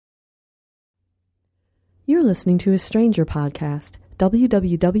You're listening to a Stranger podcast.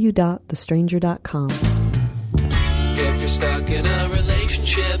 www.thestranger.com. If you're stuck in a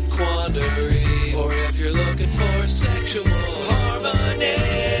relationship quandary, or if you're looking for sexual harmony,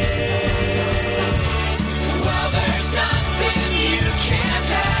 well, there's nothing you can't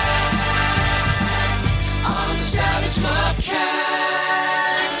ask on the Savage Lovecast.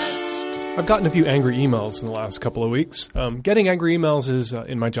 I've gotten a few angry emails in the last couple of weeks. Getting angry emails is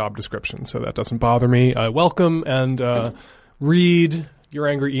in my job description, so that doesn't bother me. I welcome and read your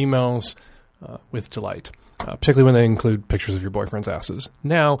angry emails with delight, particularly when they include pictures of your boyfriend's asses.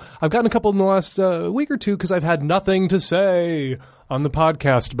 Now, I've gotten a couple in the last week or two because I've had nothing to say on the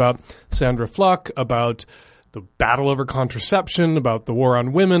podcast about Sandra Fluck, about the battle over contraception, about the war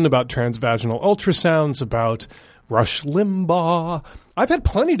on women, about transvaginal ultrasounds, about Rush Limbaugh. I've had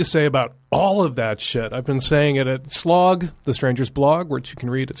plenty to say about all of that shit. I've been saying it at Slog, The Stranger's blog, which you can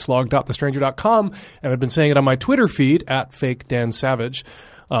read at slog.thestranger.com, and I've been saying it on my Twitter feed, at @FakeDanSavage.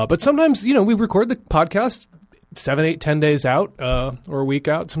 But sometimes, we record the podcast 7, 8, 10 days out, or a week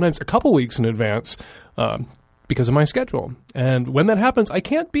out, sometimes a couple weeks in advance, because of my schedule. And when that happens, I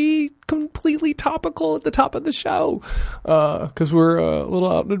can't be completely topical at the top of the show, because we're a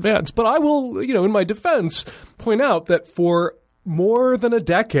little out in advance. But I will, in my defense, point out that for more than a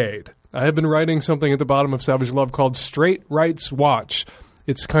decade, I have been writing something at the bottom of Savage Love called Straight Rights Watch.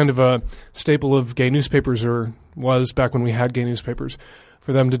 It's kind of a staple of gay newspapers, or was back when we had gay newspapers,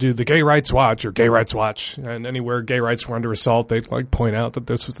 for them to do the Gay Rights Watch or Gay Rights Watch. And anywhere gay rights were under assault, they'd point out that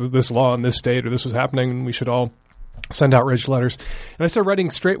this was this law in this state, or this was happening, and we should all send outraged letters. And I started writing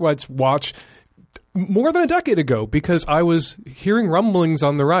Straight Rights Watch more than a decade ago because I was hearing rumblings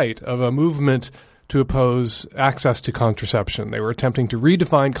on the right of a movement to oppose access to contraception. They were attempting to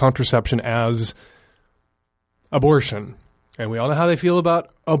redefine contraception as abortion. And we all know how they feel about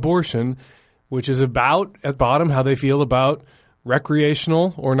abortion, which is about, at bottom, how they feel about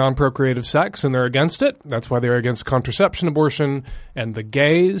recreational or non-procreative sex, and they're against it. That's why they're against contraception, abortion, and the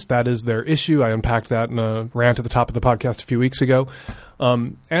gays. That is their issue. I unpacked that in a rant at the top of the podcast a few weeks ago.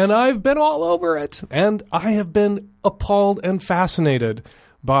 And I've been all over it. And I have been appalled and fascinated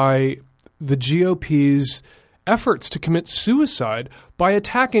by the GOP's efforts to commit suicide by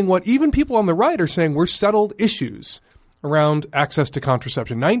attacking what even people on the right are saying were settled issues around access to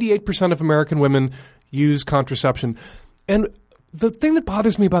contraception. 98% of American women use contraception. And the thing that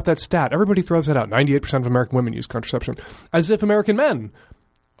bothers me about that stat, everybody throws that out, 98% of American women use contraception, as if American men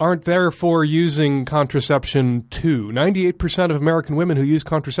aren't therefore using contraception too. 98% of American women who use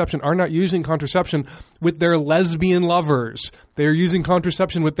contraception are not using contraception with their lesbian lovers. They're using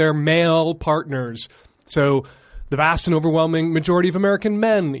contraception with their male partners. So the vast and overwhelming majority of American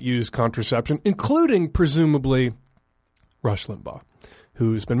men use contraception, including, presumably, Rush Limbaugh,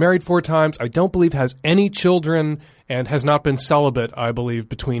 who's been married 4 times, I don't believe has any children, and has not been celibate, I believe,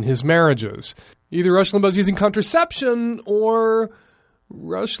 between his marriages. Either Rush Limbaugh is using contraception, or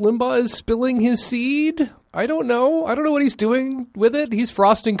Rush Limbaugh is spilling his seed. I don't know. I don't know what he's doing with it. He's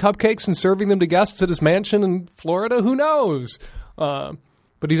frosting cupcakes and serving them to guests at his mansion in Florida. Who knows? But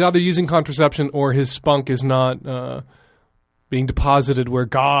he's either using contraception or his spunk is not being deposited where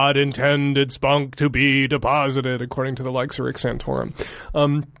God intended spunk to be deposited, according to the likes of Rick Santorum.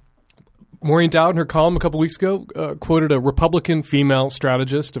 Maureen Dowd, in her column a couple weeks ago, quoted a Republican female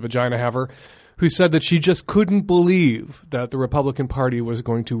strategist, a vagina haver, who said that she just couldn't believe that the Republican Party was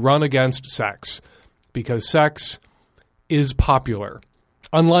going to run against sex because sex is popular.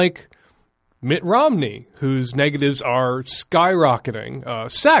 Unlike Mitt Romney, whose negatives are skyrocketing,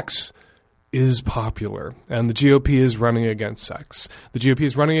 sex is popular, and the GOP is running against sex. The GOP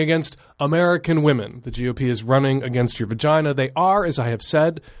is running against American women. The GOP is running against your vagina. They are, as I have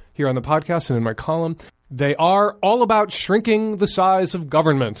said here on the podcast and in my column, they are all about shrinking the size of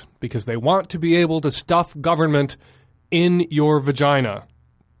government because they want to be able to stuff government in your vagina.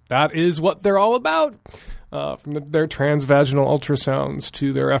 That is what they're all about. From their transvaginal ultrasounds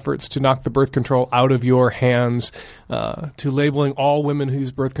to their efforts to knock the birth control out of your hands, to labeling all women who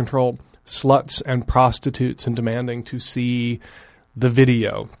use birth control sluts and prostitutes and demanding to see the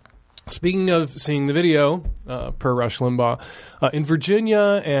video. Speaking of seeing the video, per Rush Limbaugh, in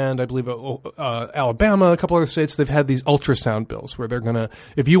Virginia and I believe Alabama, a couple other states, they've had these ultrasound bills where they're going to,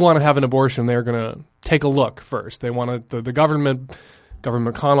 if you want to have an abortion, they're going to take a look first. They want to, the Governor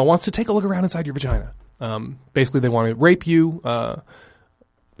McConnell wants to take a look around inside your vagina. Basically, they want to rape you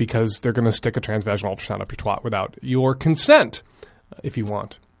because they're going to stick a transvaginal ultrasound up your twat without your consent, if you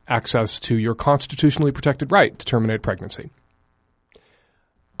want access to your constitutionally protected right to terminate pregnancy.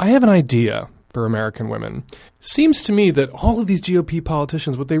 I have an idea for American women. Seems to me that all of these GOP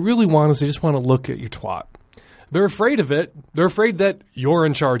politicians, what they really want is they just want to look at your twat. They're afraid of it. They're afraid that you're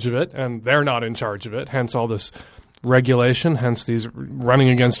in charge of it, and they're not in charge of it, hence all this regulation, hence these running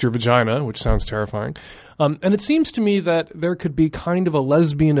against your vagina, which sounds terrifying. And it seems to me that there could be kind of a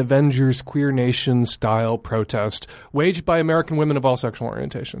lesbian Avengers, Queer Nation style protest waged by American women of all sexual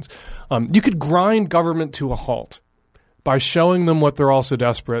orientations. You could grind government to a halt by showing them what they're also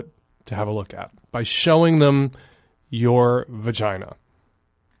desperate to have a look at, by showing them your vagina.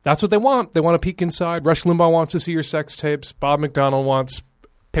 That's what they want. They want to peek inside. Rush Limbaugh wants to see your sex tapes. Bob McDonnell wants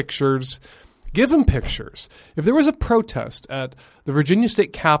pictures. Give them pictures. If there was a protest at the Virginia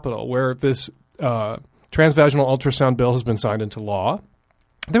State Capitol where this transvaginal ultrasound bill has been signed into law,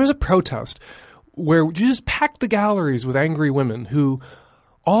 there was a protest where you just packed the galleries with angry women who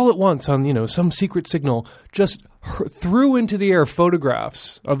all at once on, some secret signal just threw into the air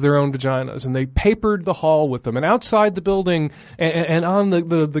photographs of their own vaginas, and they papered the hall with them. And outside the building and on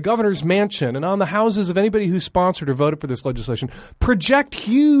the governor's mansion and on the houses of anybody who sponsored or voted for this legislation, project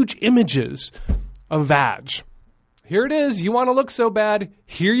huge images of vag. Here it is. You want to look so bad.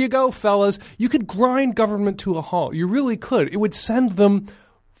 Here you go, fellas. You could grind government to a halt. You really could. It would send them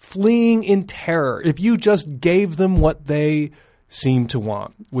fleeing in terror if you just gave them what they seem to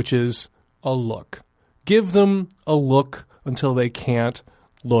want, which is a look. Give them a look until they can't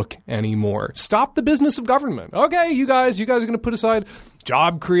look anymore. Stop the business of government. Okay, you guys are going to put aside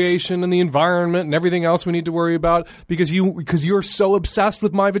job creation and the environment and everything else we need to worry about because you're so obsessed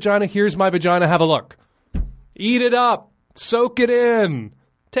with my vagina. Here's my vagina. Have a look. Eat it up. Soak it in.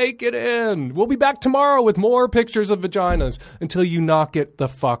 Take it in. We'll be back tomorrow with more pictures of vaginas until you knock it the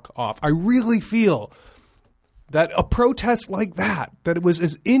fuck off. I really feel that a protest like that it was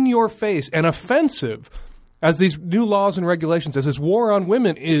as in your face and offensive as these new laws and regulations, as this war on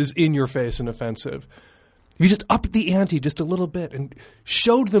women is in your face and offensive. If you just upped the ante just a little bit and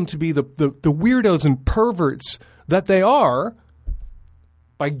showed them to be the weirdos and perverts that they are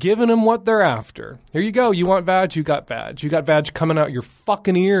by giving them what they're after. Here you go. You want vag? You got vag. You got vag coming out your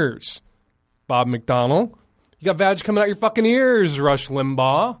fucking ears, Bob McDonnell. You got vag coming out your fucking ears, Rush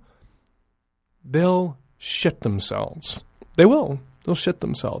Limbaugh. They'll shit themselves. They will. They'll shit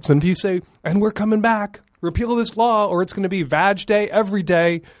themselves. And if you say, and we're coming back, repeal this law, or it's going to be Vag Day every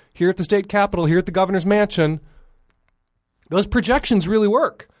day here at the state capitol, here at the governor's mansion, those projections really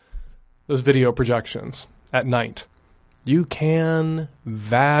work. Those video projections at night. You can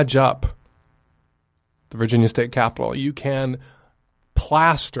vag up the Virginia State Capitol. You can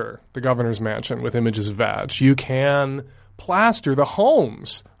plaster the governor's mansion with images of vag. You can plaster the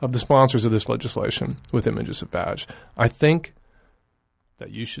homes of the sponsors of this legislation with images of vag. I think that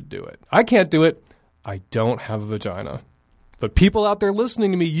you should do it. I can't do it. I don't have a vagina. But people out there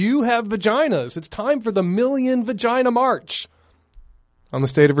listening to me, you have vaginas. It's time for the Million Vagina March on the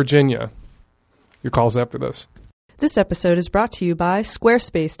state of Virginia. Your calls after this. This episode is brought to you by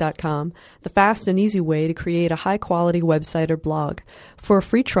Squarespace.com, the fast and easy way to create a high-quality website or blog. For a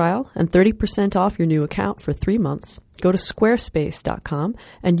free trial and 30% off your new account for 3 months, go to Squarespace.com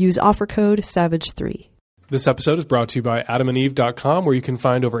and use offer code SAVAGE3. This episode is brought to you by AdamandEve.com, where you can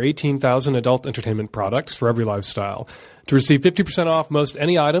find over 18,000 adult entertainment products for every lifestyle. To receive 50% off most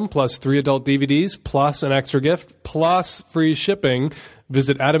any item, plus 3 adult DVDs, plus an extra gift, plus free shipping,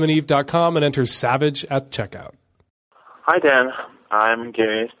 visit AdamandEve.com and enter SAVAGE at checkout. Hi, Dan. I'm a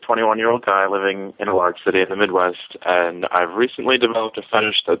gay 21-year-old guy living in a large city in the Midwest, and I've recently developed a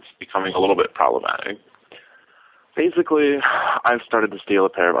fetish that's becoming a little bit problematic. Basically, I've started to steal a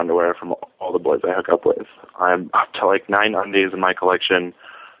pair of underwear from all the boys I hook up with. I'm up to like 9 undies in my collection,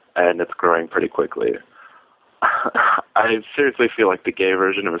 and it's growing pretty quickly. I seriously feel like the gay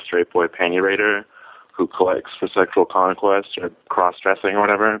version of a straight boy panty raider who collects for sexual conquest or cross-dressing or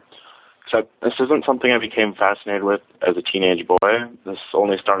whatever. Except this isn't something I became fascinated with as a teenage boy. This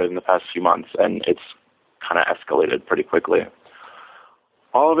only started in the past few months, and it's kind of escalated pretty quickly.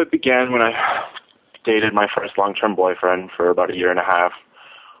 All of it began when I dated my first long-term boyfriend for about 1.5 years.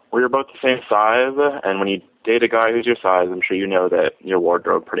 We were both the same size, and when you date a guy who's your size, I'm sure you know that your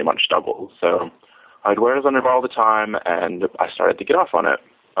wardrobe pretty much doubles. So I'd wear his underwear all the time, and I started to get off on it.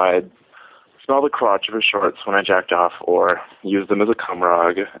 I'd smell the crotch of his shorts when I jacked off or used them as a cum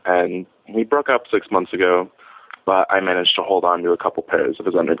rug, and we broke up 6 months ago, but I managed to hold on to a couple pairs of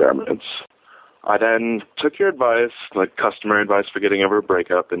his undergarments. I then took your advice, like customary advice for getting over a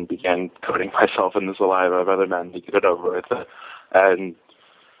breakup, and began coating myself in the saliva of other men to get it over with. And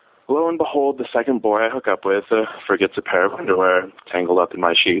lo and behold, the second boy I hook up with forgets a pair of underwear tangled up in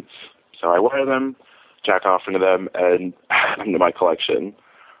my sheets. So I wear them, jack off into them, and add them to my collection.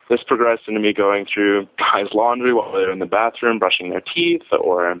 This progressed into me going through guys' laundry while they're in the bathroom brushing their teeth,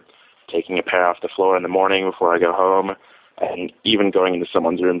 or taking a pair off the floor in the morning before I go home, and even going into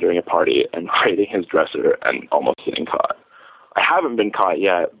someone's room during a party and raiding his dresser and almost getting caught. I haven't been caught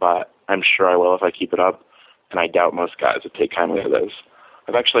yet, but I'm sure I will if I keep it up, and I doubt most guys would take kindly to this.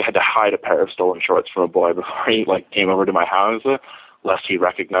 I've actually had to hide a pair of stolen shorts from a boy before he came over to my house, lest he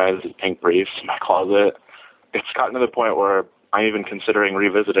recognize his pink briefs in my closet. It's gotten to the point where I'm even considering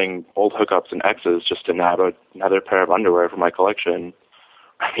revisiting old hookups and exes just to nab another pair of underwear for my collection.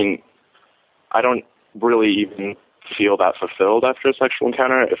 I mean, I don't really even feel that fulfilled after a sexual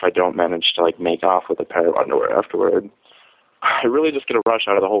encounter if I don't manage to make off with a pair of underwear afterward. I really just get a rush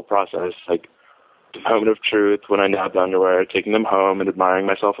out of the whole process, the moment of truth when I nab the underwear, taking them home and admiring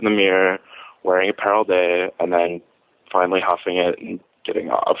myself in the mirror, wearing a pair all day, and then finally huffing it and getting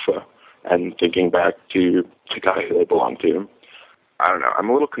off and thinking back to the guy who they belong to. I don't know. I'm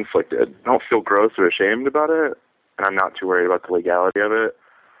a little conflicted. I don't feel gross or ashamed about it, and I'm not too worried about the legality of it.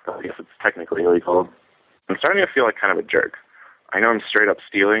 But I guess it's technically illegal. I'm starting to feel like kind of a jerk. I know I'm straight up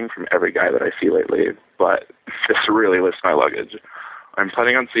stealing from every guy that I see lately, but this really lifts my luggage. I'm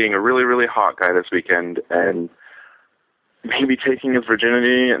planning on seeing a really, really hot guy this weekend and maybe taking his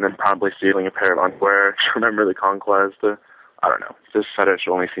virginity and then probably stealing a pair of underwear to remember the conquest. I don't know. This fetish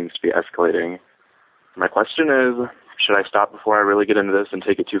only seems to be escalating. My question is, should I stop before I really get into this and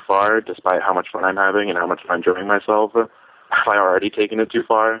take it too far, despite how much fun I'm having and how much I'm enjoying myself? Have I already taken it too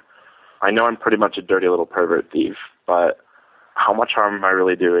far? I know I'm pretty much a dirty little pervert thief, but how much harm am I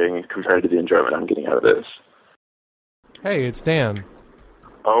really doing compared to the enjoyment I'm getting out of this? Hey, it's Dan.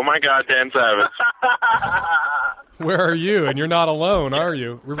 Oh my God, Dan Savage. Where are you? And you're not alone, are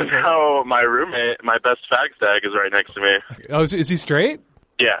you? No, my roommate, my best fag stag, is right next to me. Oh, is he straight?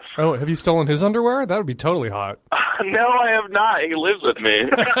 Yes. Oh, have you stolen his underwear? That would be totally hot. No, I have not. He lives with me.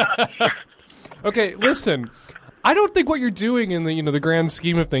 Okay, listen. I don't think what you're doing in the grand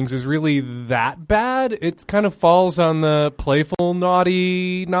scheme of things is really that bad. It kind of falls on the playful,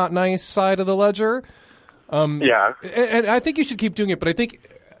 naughty, not nice side of the ledger. Yeah. And I think you should keep doing it, but I think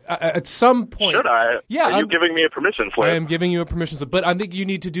at some point... Should I? Yeah. Are you giving me a permission slip? I am giving you a permission slip, but I think you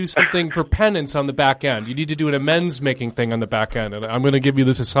need to do something for penance on the back end. You need to do an amends-making thing on the back end, and I'm going to give you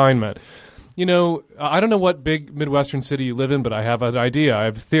this assignment. I don't know what big Midwestern city you live in, but I have an idea. I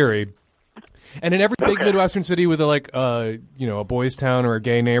have a theory. And in every big Midwestern city with a boys' town or a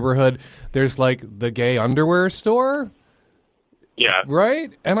gay neighborhood, there's the gay underwear store. Yeah.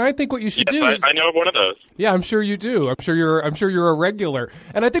 Right? And I think what you should do is... I know of one of those. Yeah, I'm sure you do. I'm sure you're a regular.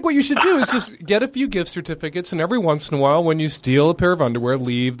 And I think what you should do is just get a few gift certificates, and every once in a while, when you steal a pair of underwear,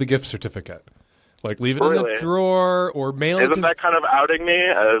 leave the gift certificate. Leave it in a drawer or mail it to... Isn't that kind of outing me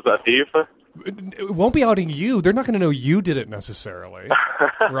as a thief? It won't be outing you. They're not going to know you did it necessarily,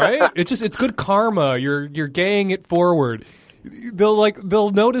 right? It's good karma. You're gaying it forward.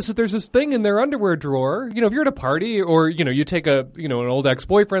 They'll notice that there's this thing in their underwear drawer. If you're at a party or you take an old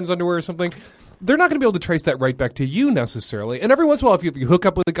ex-boyfriend's underwear or something, they're not going to be able to trace that right back to you necessarily. And every once in a while, if you hook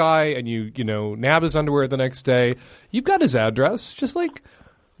up with a guy and you nab his underwear the next day, you've got his address. Just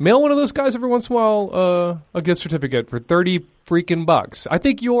mail one of those guys every once in a while a gift certificate for $30 freaking bucks. I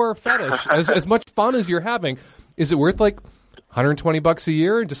think your fetish, as much fun as you're having, is it worth $120 a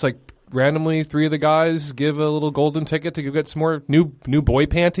year? Just randomly 3 of the guys give a little golden ticket to go get some more new boy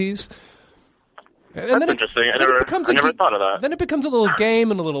panties. And That's interesting. I never thought of that. Then it becomes a little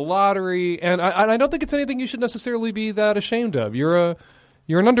game and a little lottery, and I don't think it's anything you should necessarily be that ashamed of. You're an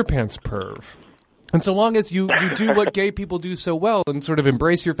underpants perv. And so long as you do what gay people do so well and sort of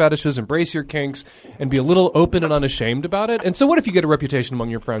embrace your fetishes, embrace your kinks, and be a little open and unashamed about it. And so what if you get a reputation among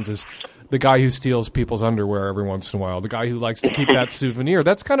your friends as the guy who steals people's underwear every once in a while, the guy who likes to keep that souvenir?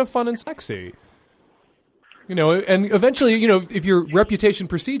 That's kind of fun and sexy. And eventually, if your reputation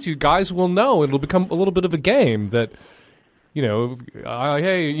precedes you, guys will know. It'll become a little bit of a game that,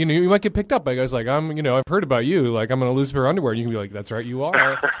 hey, you might get picked up by guys I've heard about you. I'm going to lose a pair of underwear. And you can be like, that's right, you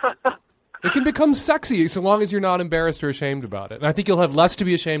are. It can become sexy so long as you're not embarrassed or ashamed about it. And I think you'll have less to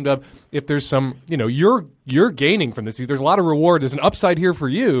be ashamed of if there's some, you're gaining from this. There's a lot of reward. There's an upside here for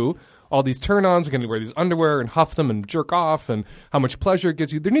you. All these turn-ons, are going to wear these underwear and huff them and jerk off and how much pleasure it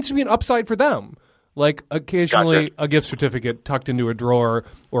gives you. There needs to be an upside for them. Occasionally a gift certificate tucked into a drawer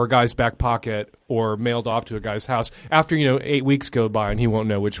or a guy's back pocket or mailed off to a guy's house after, 8 weeks go by and he won't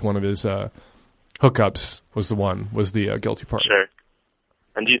know which one of his hookups was the guilty part. Sure.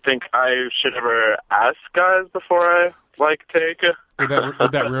 And do you think I should ever ask guys before I take?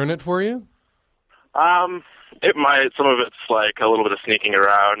 Would that ruin it for you? It might. Some of it's a little bit of sneaking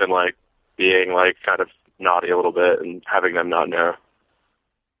around and being kind of naughty a little bit and having them not know.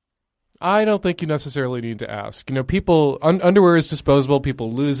 I don't think you necessarily need to ask. You know, people, underwear is disposable.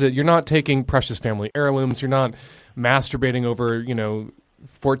 People lose it. You're not taking precious family heirlooms. You're not masturbating over,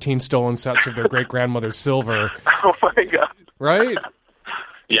 14 stolen sets of their great-grandmother's silver. Oh, my God. Right?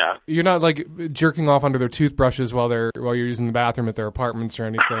 Yeah. You're not, jerking off under their toothbrushes while you're using the bathroom at their apartments or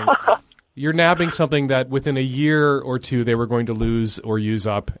anything. You're nabbing something that within a year or two they were going to lose or use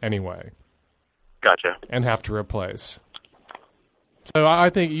up anyway. Gotcha. And have to replace. So I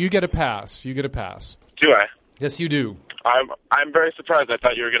think you get a pass. You get a pass. Do I? Yes, you do. I'm very surprised. I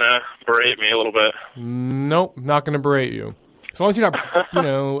thought you were going to berate me a little bit. Nope, not going to berate you. As long as you're not,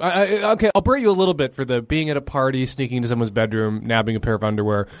 okay, I'll berate you a little bit for the being at a party, sneaking into someone's bedroom, nabbing a pair of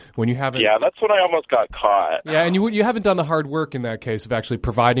underwear when you haven't. Yeah, that's when I almost got caught. Yeah, and you haven't done the hard work in that case of actually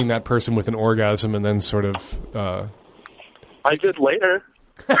providing that person with an orgasm and then sort of. I did later.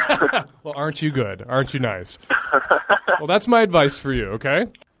 Well, aren't you good? Aren't you nice? Well, that's my advice for you, okay?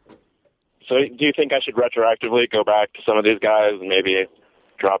 So do you think I should retroactively go back to some of these guys and maybe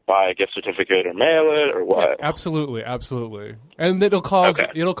drop by a gift certificate or mail it or what? Yeah, absolutely. And it'll cause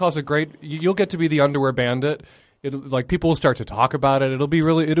a great, you'll get to be the underwear bandit. People will start to talk about it. It'll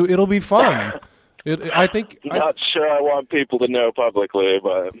be fun. Not sure I want people to know publicly,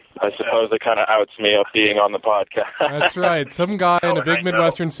 but I suppose it kind of outs me of being on the podcast. That's right. Some guy in a big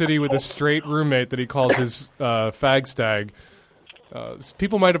Midwestern city with a straight roommate that he calls his fag stag.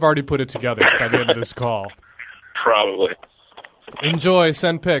 People might have already put it together by the end of this call. Probably. Enjoy.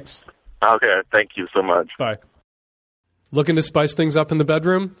 Send pics. Okay. Thank you so much. Bye. Looking to spice things up in the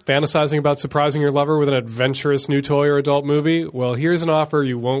bedroom? Fantasizing about surprising your lover with an adventurous new toy or adult movie? Well, here's an offer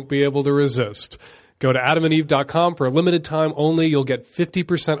you won't be able to resist. Go to adamandeve.com for a limited time only. You'll get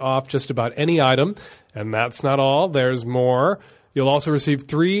 50% off just about any item. And that's not all. There's more. You'll also receive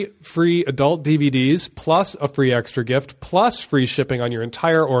 3 free adult DVDs, plus a free extra gift, plus free shipping on your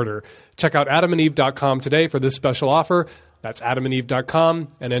entire order. Check out adamandeve.com today for this special offer. That's adamandeve.com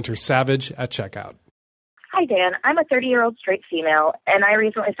and enter SAVAGE at checkout. Hi, Dan. I'm a 30-year-old straight female, and I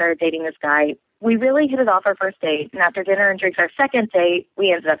recently started dating this guy. We really hit it off our first date, and after dinner and drinks our second date,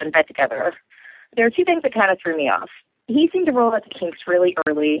 we ended up in bed together. There are 2 things that kind of threw me off. He seemed to roll out the kinks really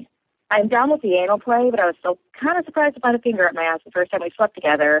early. I'm down with the anal play, but I was still kind of surprised to find a finger up my ass the first time we slept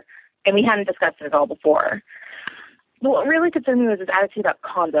together, and we hadn't discussed it at all before. But what really concerned me was his attitude about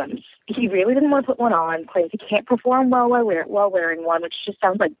condoms. He really didn't want to put one on, claims he can't perform well while wearing one, which just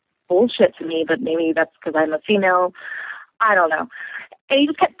sounds like bullshit to me, but maybe that's because I'm a female. I don't know. And he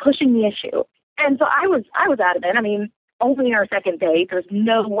just kept pushing the issue. And so I was adamant. I mean, only our second date. There's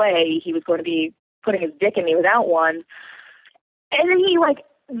no way he was going to be putting his dick in me without one. And then he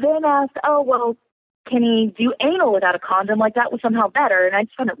then asked, oh, well, can he do anal without a condom? That was somehow better. And I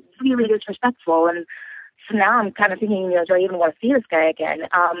just found it really disrespectful. And so now I'm kind of thinking, do I even want to see this guy again?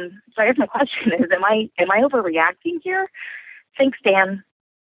 So I guess my question is, am I overreacting here? Thanks, Dan.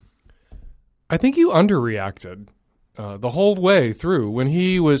 I think you underreacted the whole way through. When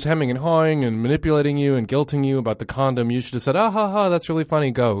he was hemming and hawing and manipulating you and guilting you about the condom, you should have said, ha ha, that's really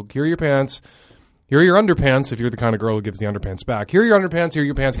funny. Go. Here are your pants. Here are your underpants, if you're the kind of girl who gives the underpants back. Here are your underpants. Here are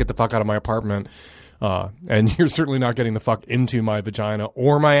your pants. Get the fuck out of my apartment. And you're certainly not getting the fuck into my vagina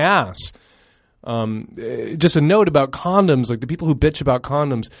or my ass. Just a note about condoms, the people who bitch about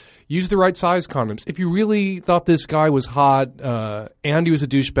condoms, use the right size condoms. If you really thought this guy was hot, and he was a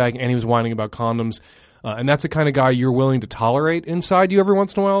douchebag, and he was whining about condoms, and that's the kind of guy you're willing to tolerate inside you every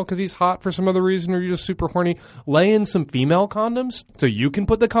once in a while because he's hot for some other reason or you're just super horny, lay in some female condoms so you can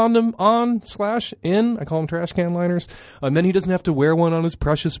put the condom on/in. I call them trash can liners. And then he doesn't have to wear one on his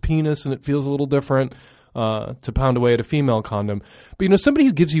precious penis and it feels a little different. To pound away at a female condom. But, somebody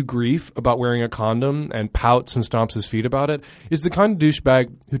who gives you grief about wearing a condom and pouts and stomps his feet about it is the kind of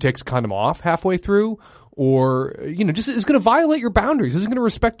douchebag who takes a condom off halfway through or, just is going to violate your boundaries, isn't going to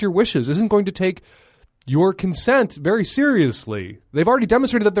respect your wishes, isn't going to take your consent very seriously. They've already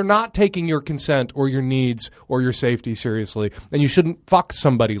demonstrated that they're not taking your consent or your needs or your safety seriously, and you shouldn't fuck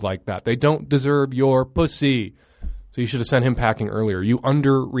somebody like that. They don't deserve your pussy. So you should have sent him packing earlier. You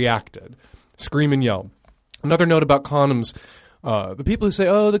underreacted. Scream and yell. Another note about condoms, the people who say,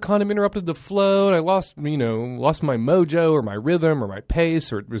 oh, the condom interrupted the flow and I lost my mojo or my rhythm or my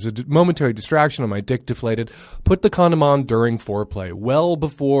pace or it was a momentary distraction and my dick deflated. Put the condom on during foreplay, well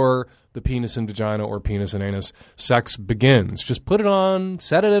before the penis and vagina or penis and anus sex begins. Just put it on,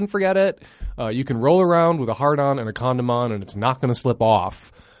 set it and forget it. You can roll around with a hard-on and a condom on and it's not going to slip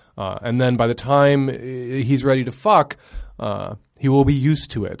off. And then by the time he's ready to fuck, He will be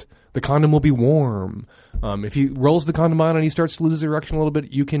used to it. The condom will be warm. If he rolls the condom on and he starts to lose his erection a little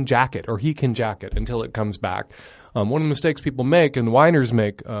bit, you can jack it, or he can jack it until it comes back. One of the mistakes people make and whiners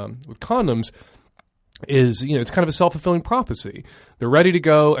make with condoms is, it's kind of a self-fulfilling prophecy. They're ready to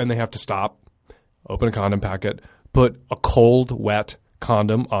go and they have to stop, open a condom packet, put a cold, wet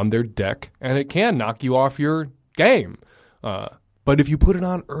condom on their dick, and it can knock you off your game. But if you put it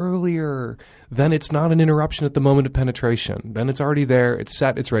on earlier, then it's not an interruption at the moment of penetration. Then it's already there. It's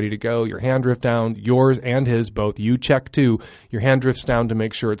set. It's ready to go. Your hand drifts down, yours and his, both. You check too. Your hand drifts down to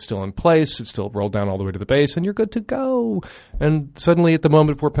make sure it's still in place. It's still rolled down all the way to the base, and you're good to go. And suddenly at the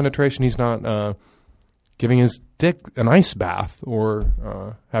moment before penetration, he's not giving his dick an ice bath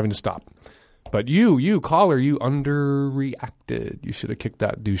or having to stop. But you, caller, you underreacted. You should have kicked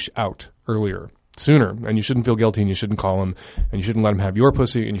that douche out earlier. Sooner, and you shouldn't feel guilty, and you shouldn't call him, and you shouldn't let him have your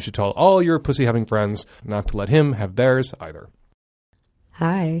pussy, and you should tell all your pussy-having friends not to let him have theirs either.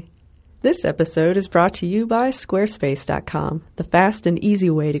 Hi. This episode is brought to you by Squarespace.com, the fast and easy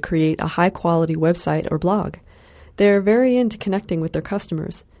way to create a high-quality website or blog. They're very into connecting with their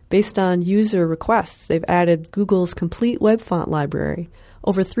customers. Based on user requests, they've added Google's complete web font library.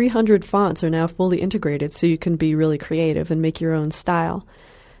 Over 300 fonts are now fully integrated, so you can be really creative and make your own style.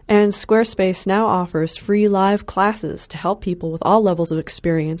 And Squarespace now offers free live classes to help people with all levels of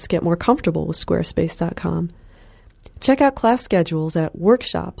experience get more comfortable with Squarespace.com. Check out class schedules at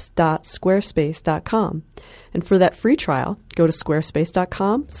workshops.squarespace.com. And for that free trial, go to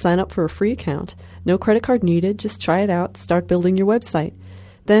squarespace.com, sign up for a free account. No credit card needed, just try it out, start building your website.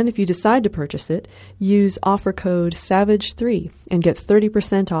 Then, if you decide to purchase it, use offer code SAVAGE3 and get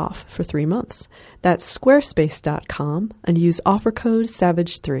 30% off for 3 months. That's squarespace.com and use offer code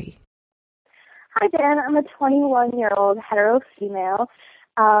SAVAGE3. Hi, Dan. I'm a 21-year-old hetero female.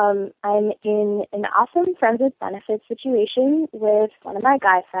 I'm in an awesome friends with benefits situation with one of my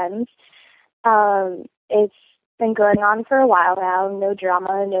guy friends. It's been going on for a while now, no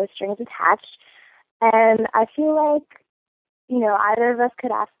drama, no strings attached. And I feel like either of us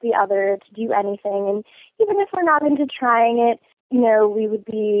could ask the other to do anything. And even if we're not into trying it, we would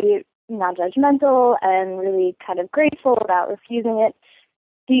be non-judgmental and really kind of grateful about refusing it.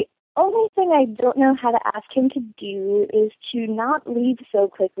 The only thing I don't know how to ask him to do is to not leave so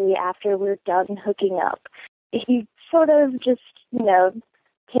quickly after we're done hooking up. He sort of just,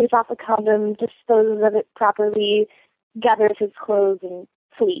 takes off a condom, disposes of it properly, gathers his clothes, and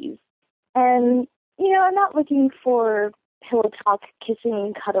flees. And, I'm not looking for pillow talk,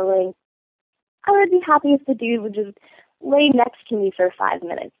 kissing, cuddling. I would be happy if the dude would just lay next to me for 5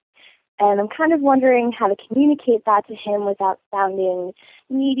 minutes. And I'm kind of wondering how to communicate that to him without sounding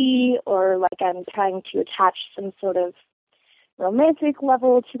needy or like I'm trying to attach some sort of romantic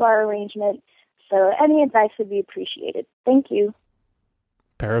level to our arrangement. So any advice would be appreciated. Thank you.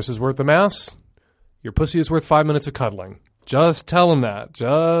 Paris is worth the mass. Your pussy is worth 5 minutes of cuddling. Just tell him that.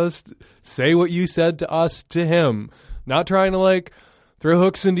 Just say what you said to us to him. Not trying to throw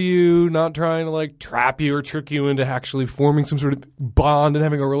hooks into you, not trying to trap you or trick you into actually forming some sort of bond and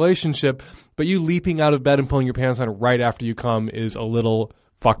having a relationship. But you leaping out of bed and pulling your pants on right after you come is a little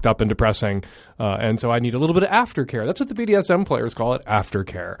fucked up and depressing. And so I need a little bit of aftercare. That's what the BDSM players call it,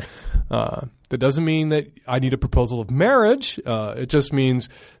 aftercare. That doesn't mean that I need a proposal of marriage. It just means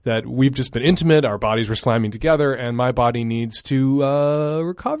that we've just been intimate, our bodies were slamming together, and my body needs to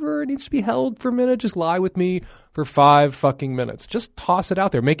recover. It needs to be held for a minute. Just lie with me for 5 fucking minutes. Just toss it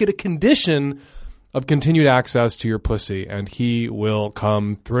out there. Make it a condition of continued access to your pussy, and he will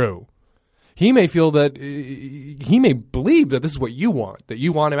come through. He may feel that, he may believe that this is what you want, that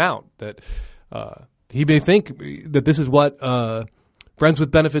you want him out, that he may think that this is what friends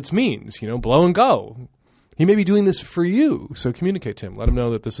with benefits means, blow and go. He may be doing this for you, so communicate to him. Let him know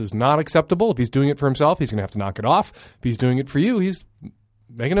that this is not acceptable. If he's doing it for himself, he's going to have to knock it off. If he's doing it for you, he's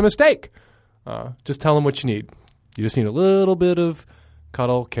making a mistake. Just tell him what you need. You just need a little bit of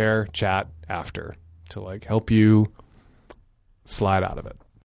cuddle, care, chat after to help you slide out of it.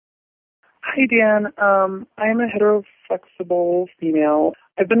 Hi, Dan. I am a heteroflexible female.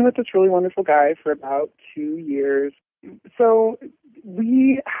 I've been with this really wonderful guy for about 2 years. So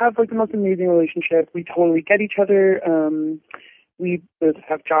we have the most amazing relationship. We totally get each other. We both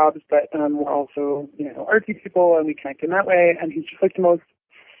have jobs, but we're also, artsy people, and we connect in that way. And he's just the most.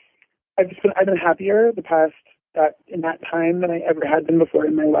 I've been happier in that time than I ever had been before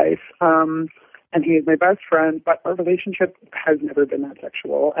in my life. And he is my best friend, but our relationship has never been that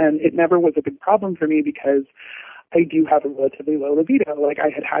sexual. And it never was a big problem for me because I do have a relatively low libido.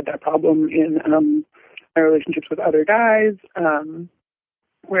 I had that problem in my relationships with other guys.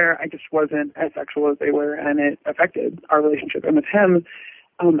 where I just wasn't as sexual as they were, and it affected our relationship. And with him,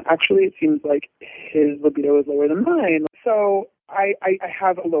 actually, it seems like his libido is lower than mine. So I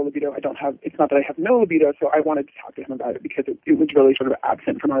have a low libido. It's not that I have no libido, so I wanted to talk to him about it because it was really sort of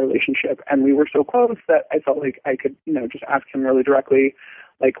absent from our relationship. And we were so close that I felt like I could, just ask him really directly,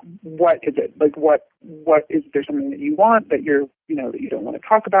 like, what is it? Like, what is there something that you want that you're, that you don't want to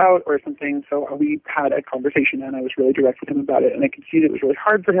talk about or something? So we had a conversation, and I was really direct with him about it. And I could see that it was really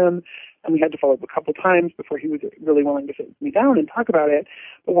hard for him. And we had to follow up a couple times before he was really willing to sit me down and talk about it.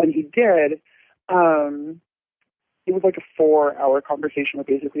 But when he did, it was like a 4-hour conversation where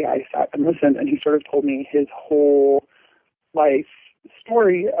basically I sat and listened, and he sort of told me his whole life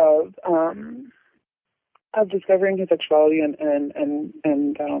story of discovering his sexuality, and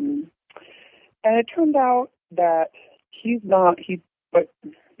it turned out that but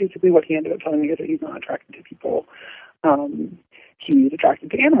basically what he ended up telling me is that he's not attracted to people. He's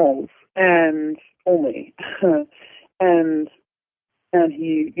attracted to animals and only. And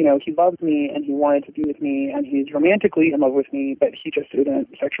he, he loves me, and he wanted to be with me, and he's romantically in love with me, but he just isn't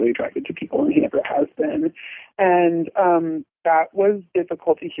sexually attracted to people, and he never has been. And that was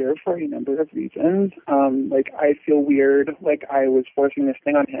difficult to hear for a number of reasons. Like, I feel weird, like I was forcing this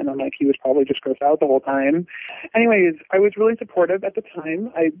thing on him, and like he was probably just grossed out the whole time. Anyways, I was really supportive at the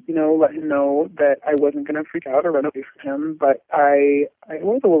time. I, let him know that I wasn't going to freak out or run away from him, but I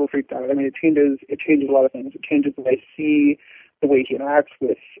was a little freaked out. I mean, it changes a lot of things. It changes the way I see the way he interacts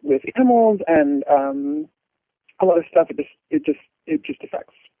with animals, and a lot of stuff. It just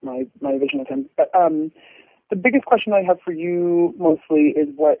affects my vision of him. But the biggest question I have for you mostly is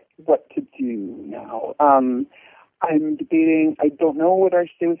what to do now. I'm debating. I don't know whether I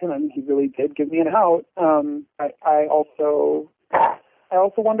should stay with him. I mean, he really did give me an out. I also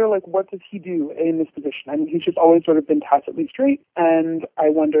wonder, like, what does he do in this position? I mean, he's just always sort of been tacitly straight, and I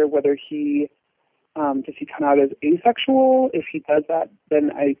wonder whether does he come out as asexual? If he does that,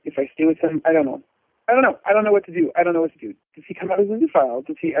 then if I stay with him, I don't know. I don't know what to do. Does he come out as a zoophile?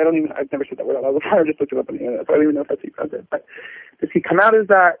 I've never said that word out loud before. I just looked it up on the internet, so I don't even know if that's he says it. But does he come out as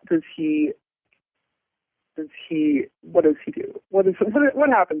that? What does he do? What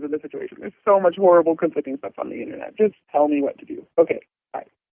happens in this situation? There's so much horrible conflicting stuff on the internet. Just tell me what to do. Okay, bye.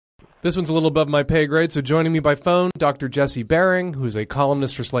 This one's a little above my pay grade, so joining me by phone, Dr. Jesse Bering, who's a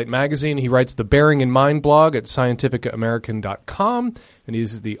columnist for Slate Magazine. He writes the Bering in Mind blog at scientificamerican.com, and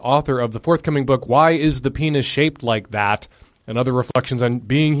he's the author of the forthcoming book, Why is the Penis Shaped Like That? And Other Reflections on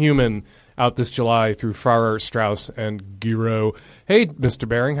Being Human, out this July through Farrar, Straus, and Giroux. Hey, Mr.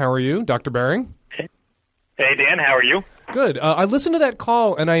 Bering, how are you? Dr. Bering? Hey, Dan, how are you? Good. I listened to that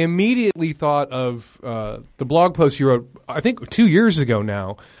call, and I immediately thought of the blog post you wrote, I think 2 years ago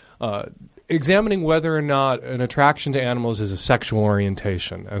now, examining whether or not an attraction to animals is a sexual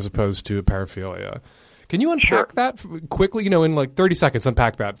orientation as opposed to a paraphilia. Can you unpack that quickly? In like 30 seconds,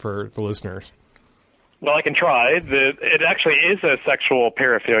 unpack that for the listeners. Well, I can try. It actually is a sexual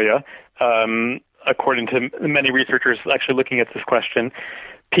paraphilia, according to many researchers actually looking at this question.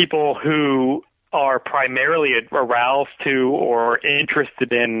 People who are primarily aroused to or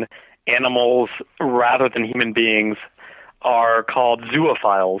interested in animals rather than human beings are called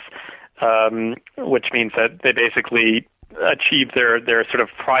zoophiles, which means that they basically achieve their sort of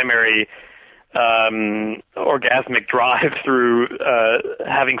primary orgasmic drive through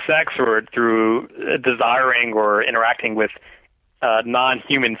having sex or through desiring or interacting with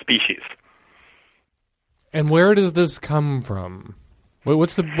non-human species. And where does this come from?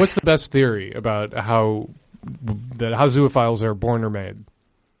 What's the best theory about how zoophiles are born or made?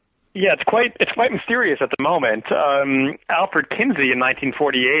 Yeah, it's quite mysterious at the moment. Alfred Kinsey in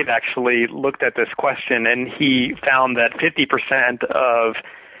 1948 actually looked at this question, and he found that 50% of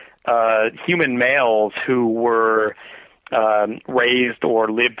human males who were raised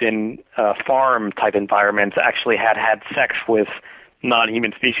or lived in farm-type environments actually had sex with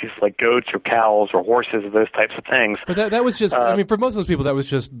non-human species like goats or cows or horses, those types of things. But that was just, for most of those people, that was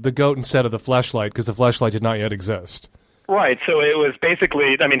just the goat instead of the fleshlight, because the fleshlight did not yet exist. Right. So it was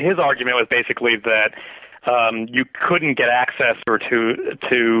basically, his argument was basically that you couldn't get access or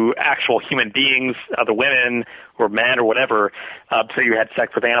to actual human beings, other women or men or whatever, so you had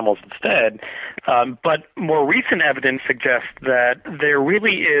sex with animals instead. But more recent evidence suggests that there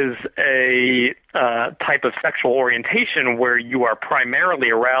really is a type of sexual orientation where you are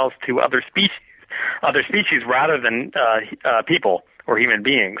primarily aroused to other species rather than people or human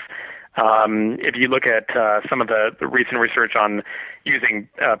beings. If you look at some of the recent research on using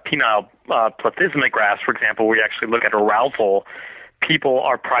penile plethysmographs, for example, where you actually look at arousal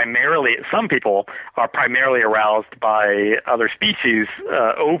some people are primarily aroused by other species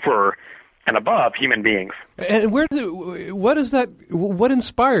over and above human beings. And what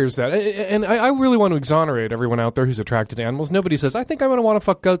inspires that? And I really want to exonerate everyone out there who's attracted to animals. Nobody says, I think I'm going to want to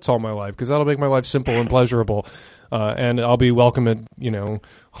fuck goats all my life because that'll make my life simple and pleasurable. And I'll be welcome at,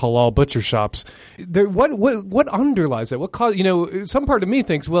 halal butcher shops. What underlies that? What cause, some part of me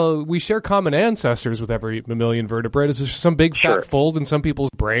thinks, well, we share common ancestors with every mammalian vertebrate. Is there some big fat fold in some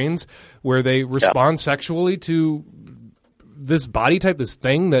people's brains where they respond sexually to this body type, this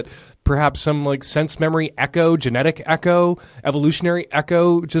thing that perhaps some like sense memory echo, genetic echo, evolutionary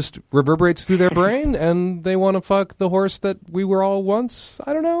echo just reverberates through their brain and they want to fuck the horse that we were all once?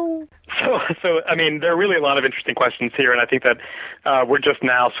 I don't know. So I mean, there are really a lot of interesting questions here, and I think that we're just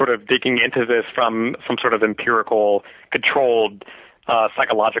now sort of digging into this from some sort of empirical, controlled,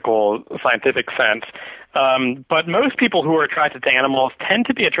 psychological, scientific sense. But most people who are attracted to animals tend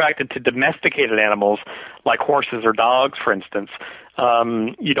to be attracted to domesticated animals like horses or dogs, for instance.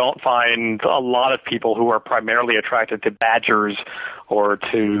 You don't find a lot of people who are primarily attracted to badgers or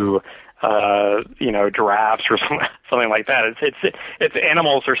to giraffes or something like that. It's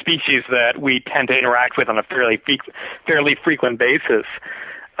animals or species that we tend to interact with on a fairly frequent basis.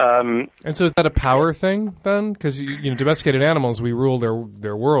 And so is that a power thing then? Because domesticated animals, we rule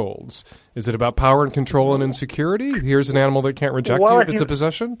their worlds. Is it about power and control and insecurity? Here's an animal that can't reject you if it's a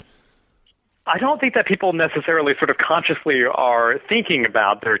possession? I don't think that people necessarily sort of consciously are thinking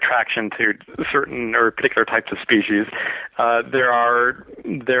about their attraction to certain or particular types of species. There are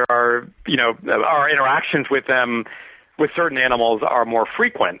our interactions with them, with certain animals, are more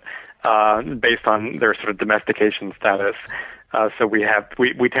frequent based on their sort of domestication status. So we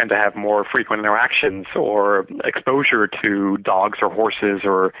tend to have more frequent interactions or exposure to dogs or horses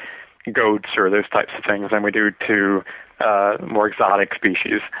or goats or those types of things than we do to more exotic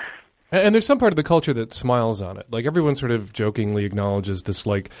species. And there's some part of the culture that smiles on it. Like everyone sort of jokingly acknowledges this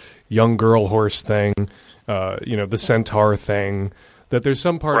like young girl horse thing, the centaur thing, that there's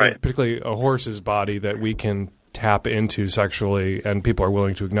some part of particularly a horse's body that we can tap into sexually, and people are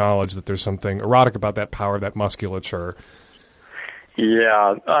willing to acknowledge that there's something erotic about that power, that musculature.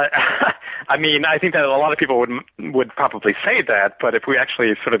 Yeah, I mean, I think that a lot of people would probably say that, but if we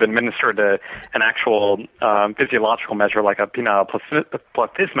actually sort of administered an actual physiological measure like a penile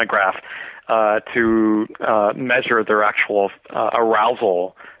plethysmograph to measure their actual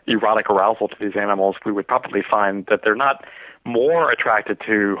erotic arousal to these animals, we would probably find that they're not more attracted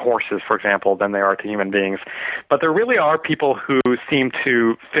to horses, for example, than they are to human beings. But there really are people who seem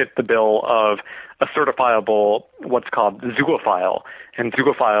to fit the bill of a certifiable, what's called zoophile. And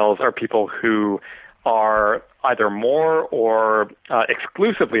zoophiles are people who are either more or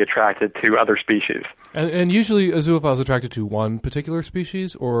exclusively attracted to other species. And usually a zoophile is attracted to one particular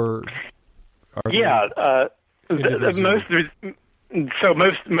species, or? Most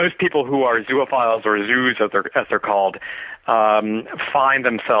people who are zoophiles or zoos, as they're called, find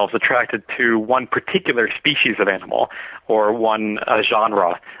themselves attracted to one particular species of animal or one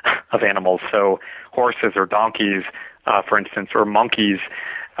genre of animals. So horses or donkeys, for instance, or monkeys,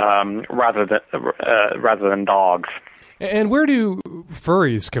 rather than dogs. And where do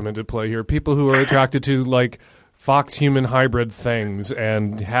furries come into play here? People who are attracted to like fox-human hybrid things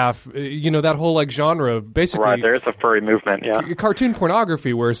and that whole like genre of basically... Right, there's a furry movement, yeah. Cartoon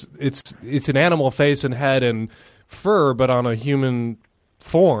pornography where it's an animal face and head and fur, but on a human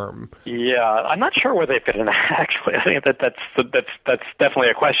form. Yeah, I'm not sure where they fit in, actually. I think that's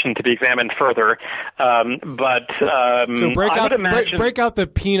definitely a question to be examined further. So break out the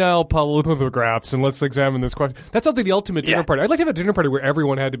penile plethysmographs and let's examine this question. That sounds like the ultimate dinner party. I'd like to have a dinner party where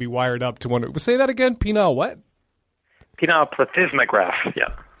everyone had to be wired up to wonder. Say that again, penile what? Penile plethysmograph, yeah.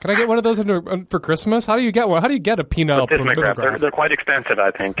 Can I get one of those for Christmas? How do you get one? How do you get a penile plethysmograph? They're quite expensive,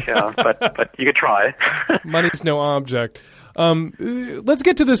 I think, but you could try. Money's no object. Let's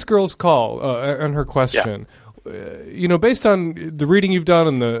get to this girl's call and her question. Yeah. Based on the reading you've done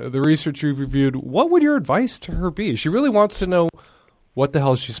and the research you've reviewed, what would your advice to her be? She really wants to know what the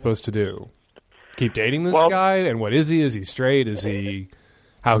hell she's supposed to do. Keep dating this guy? And what is he? Is he straight? Is he...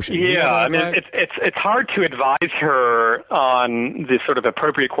 How should I mean, it's hard to advise her on the sort of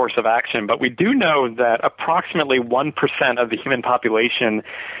appropriate course of action, but we do know that approximately 1% of the human population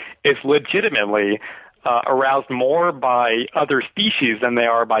is legitimately aroused more by other species than they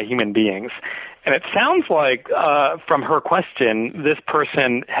are by human beings. And it sounds like, from her question, this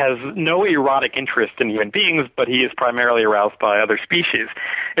person has no erotic interest in human beings, but he is primarily aroused by other species.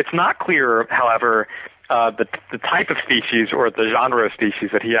 It's not clear, however, the type of species or the genre of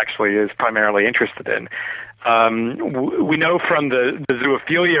species that he actually is primarily interested in. We know from the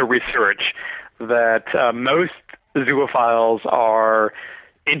zoophilia research that most zoophiles are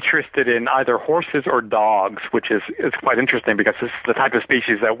interested in either horses or dogs, which is quite interesting because this is the type of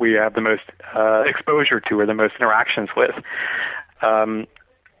species that we have the most exposure to or the most interactions with.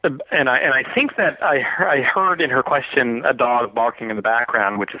 And I think that I heard in her question a dog barking in the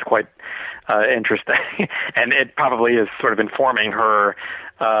background, which is quite interesting, and it probably is sort of informing her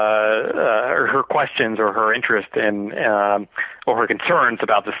questions or her interest in or her concerns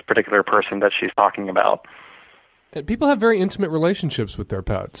about this particular person that she's talking about. And people have very intimate relationships with their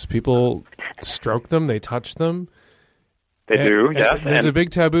pets. People stroke them, they touch them. They do, yes. And there's a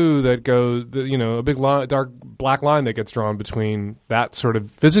big taboo that goes, a big dark black line that gets drawn between that sort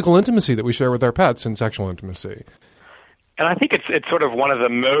of physical intimacy that we share with our pets and sexual intimacy. And I think it's sort of one of the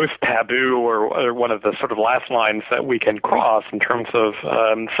most taboo or one of the sort of last lines that we can cross in terms of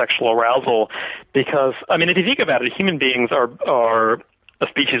sexual arousal, because, I mean, if you think about it, human beings are a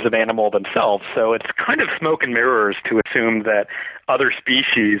species of animal themselves, so it's kind of smoke and mirrors to assume that other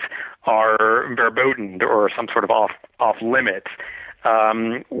species are verboten or some sort of off limits.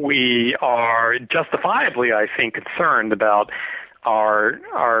 We are justifiably, I think, concerned about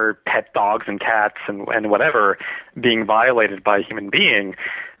our pet dogs and cats and whatever being violated by a human being.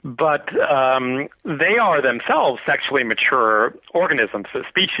 But they are themselves sexually mature organisms, a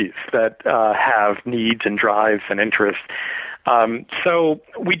species that have needs and drives and interests. So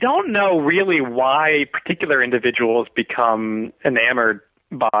we don't know really why particular individuals become enamored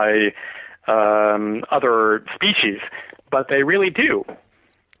by other species, but they really do.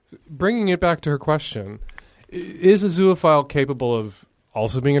 Bringing it back to her question, is a zoophile capable of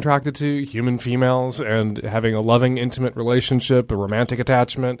also being attracted to human females and having a loving, intimate relationship, a romantic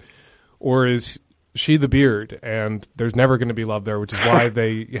attachment, or is she the beard and there's never going to be love there, which is why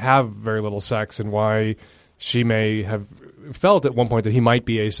they have very little sex and why she may have felt at one point that he might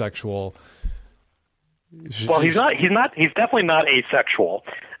be asexual? Well, he's definitely not asexual.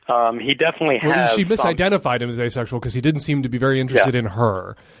 He definitely has. She misidentified him as asexual because he didn't seem to be very interested in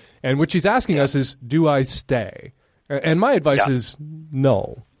her. And what she's asking us is, do I stay? And my advice is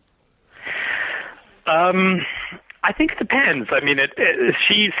no. I think it depends. I mean,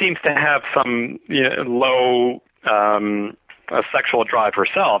 she seems to have some low sexual drive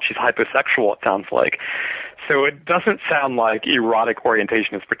herself. She's hyposexual, it sounds like. So it doesn't sound like erotic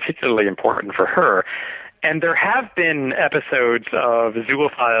orientation is particularly important for her. And there have been episodes of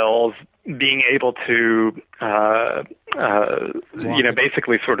zoophiles being able to,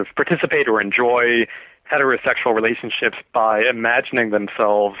 basically sort of participate or enjoy heterosexual relationships by imagining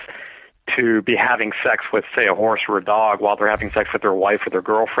themselves to be having sex with, say, a horse or a dog while they're having sex with their wife or their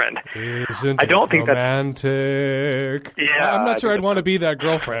girlfriend. I don't think romantic. I'm not sure I'd want to be that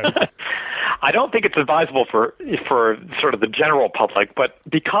girlfriend. I don't think it's advisable for sort of the general public, but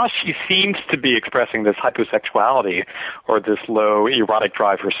because she seems to be expressing this hyposexuality or this low erotic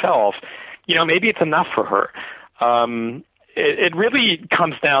drive herself, maybe it's enough for her. It really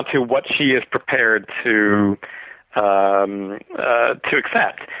comes down to what she is prepared to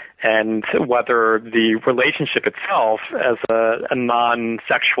accept, and whether the relationship itself as a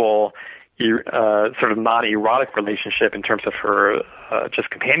non-sexual, sort of non-erotic relationship in terms of her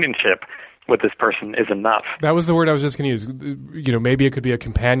just companionship with this person is enough. That was the word I was just going to use. Maybe it could be a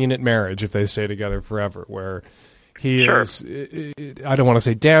companionate marriage if they stay together forever, where he is, I don't want to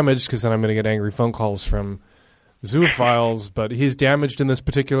say damaged because then I'm going to get angry phone calls from zoophiles, but he's damaged in this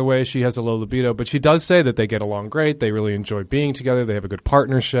particular way. She has a low libido, but she does say that they get along great. They really enjoy being together. They have a good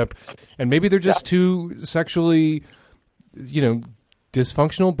partnership. And maybe they're just too sexually,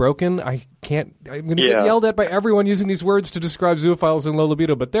 dysfunctional, broken. I'm going to get yelled at by everyone using these words to describe zoophiles and low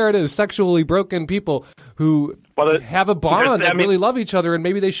libido, but there it is, sexually broken people who have a bond and really love each other, and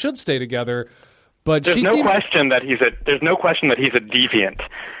maybe they should stay together. But there's no question that he's a deviant.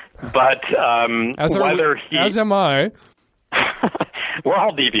 But as am I. We're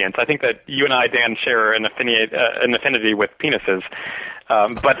all deviants. I think that you and I, Dan, share an affinity with penises.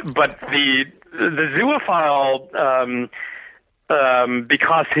 But the zoophile,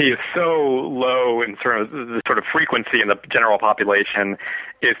 because he is so low in sort of the sort of frequency in the general population,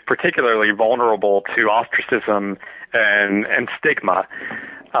 is particularly vulnerable to ostracism and stigma.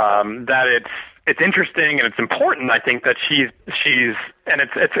 That it's interesting and it's important. I think that she's and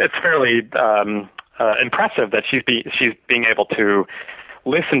it's fairly impressive that she's being able to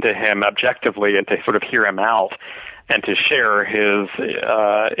listen to him objectively and to sort of hear him out and to share his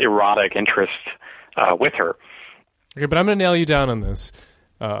erotic interest with her. Okay, but I'm going to nail you down on this.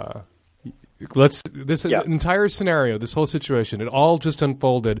 entire scenario, this whole situation, it all just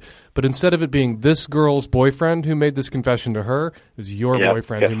unfolded, but instead of it being this girl's boyfriend who made this confession to her, it was your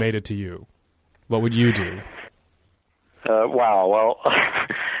boyfriend who made it to you. What would you do? Wow. Well,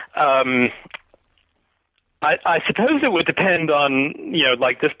 I suppose it would depend on,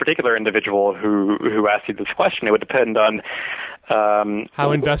 like this particular individual who asked you this question. It would depend on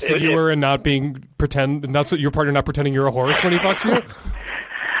how invested you were in not your partner not pretending you're a horse when he fucks you.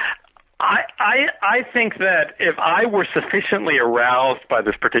 I think that if I were sufficiently aroused by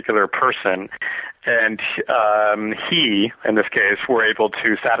this particular person, and he, in this case, were able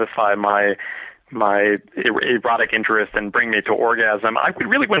to satisfy my erotic interest and bring me to orgasm, I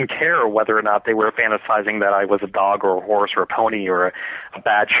really wouldn't care whether or not they were fantasizing that I was a dog or a horse or a pony or a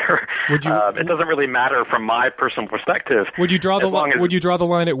badger. It doesn't really matter from my personal perspective. Would you draw the line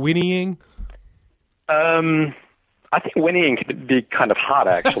at whinnying? I think whinnying could be kind of hot,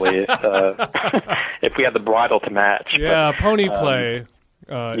 actually, if we had the bridle to match. Yeah, pony play.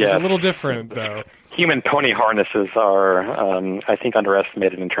 It's a little different, though. Human pony harnesses are, I think,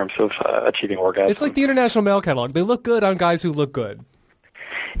 underestimated in terms of achieving orgasm. It's like the International Male Catalog. They look good on guys who look good.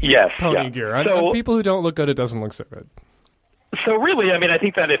 Yes. Pony gear. On people who don't look good, it doesn't look so good. So really, I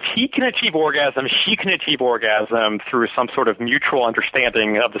think that if he can achieve orgasm, she can achieve orgasm through some sort of mutual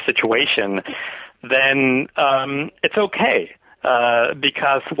understanding of the situation, then it's okay.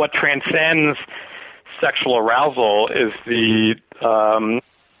 Because what transcends sexual arousal is the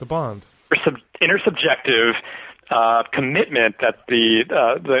bond, intersubjective commitment that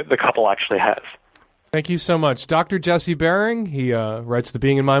the couple actually has. Thank you so much. Dr. Jesse Bering, he writes the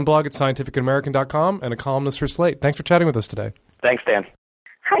Being in Mind blog at scientificamerican.com and a columnist for Slate. Thanks for chatting with us today. Thanks, Dan.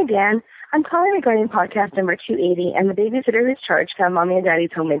 Hi, Dan. I'm calling regarding podcast number 280 and the babysitter whose charge found Mommy and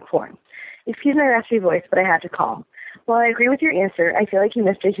Daddy's homemade porn. Excuse my raspy voice, but I had to call. While I agree with your answer, I feel like you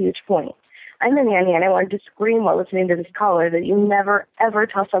missed a huge point. I'm a nanny, and I wanted to scream while listening to this caller that you never, ever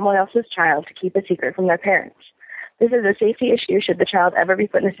tell someone else's child to keep a secret from their parents. This is a safety issue should the child ever be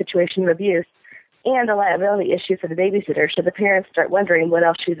put in a situation of abuse, and a liability issue for the babysitter should the parents start wondering what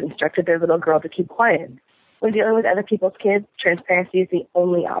else she's instructed their little girl to keep quiet. When dealing with other people's kids, transparency is the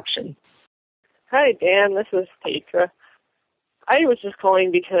only option. Hi, Dan. This is Petra. I was just calling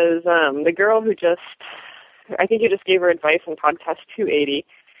because the girl I think you just gave her advice on podcast 280,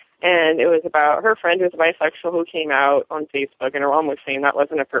 and it was about her friend who's bisexual who came out on Facebook, and her mom was saying that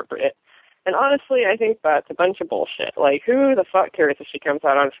wasn't appropriate. And honestly, I think that's a bunch of bullshit. Like, who the fuck cares if she comes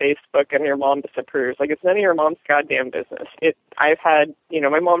out on Facebook and your mom disapproves? Like, it's none of your mom's goddamn business. I've had,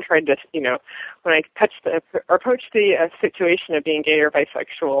 my mom tried to, when I approached the situation of being gay or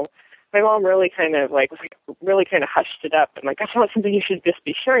bisexual, my mom really kind of hushed it up and that's not something you should just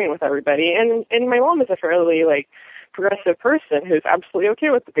be sharing with everybody. And my mom is a fairly progressive person who's absolutely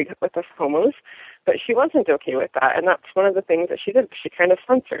okay with the homos, but she wasn't okay with that, and that's one of the things that she did. She kind of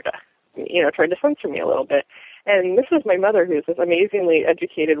censored tried to censor me a little bit. And this is my mother, who's this amazingly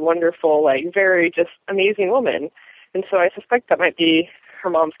educated, wonderful, very just amazing woman. And so I suspect that might be her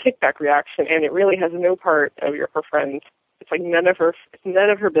mom's kickback reaction, and it really has no part of her friend. It's none of her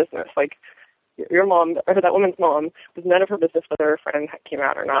business. Your mom, or that woman's mom, was none of her business whether her friend came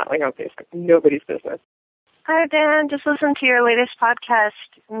out or not. On Facebook, nobody's business. Hi, Dan. Just listened to your latest podcast,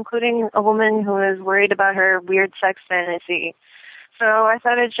 including a woman who is worried about her weird sex fantasy. So I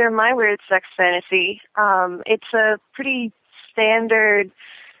thought I'd share my weird sex fantasy. It's a pretty standard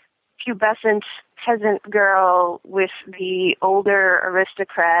pubescent peasant girl with the older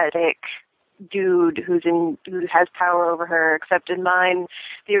aristocratic dude who has power over her, except in mine,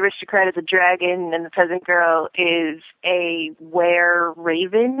 the aristocrat is a dragon and the peasant girl is a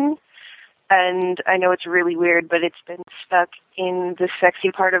were-raven. And I know it's really weird, but it's been stuck in the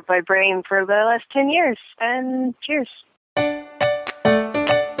sexy part of my brain for the last 10 years. And cheers.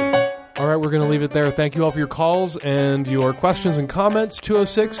 All right, we're going to leave it there. Thank you all for your calls and your questions and comments.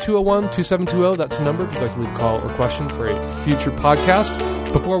 206-201-2720. That's the number if you'd like to leave a call or question for a future podcast.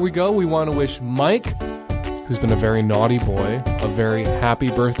 Before we go, we want to wish Mike, who's been a very naughty boy, a very happy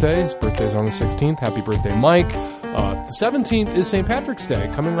birthday. His birthday is on the 16th. Happy birthday, Mike. The 17th is St. Patrick's Day,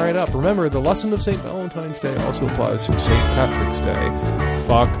 coming right up. Remember, the lesson of St. Valentine's Day also applies to St. Patrick's Day.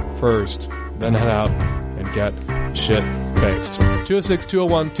 Fuck first, then head out and get shit faced.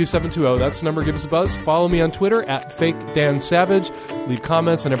 206-201-2720. That's the number. Give us a buzz. Follow me on Twitter at FakeDanSavage. Leave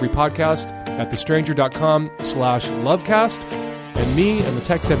comments on every podcast at thestranger.com/lovecast. And me and the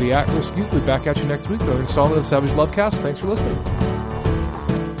tech-savvy actress, we'll be back at you next week with another installment of the Savage Lovecast. Thanks for listening.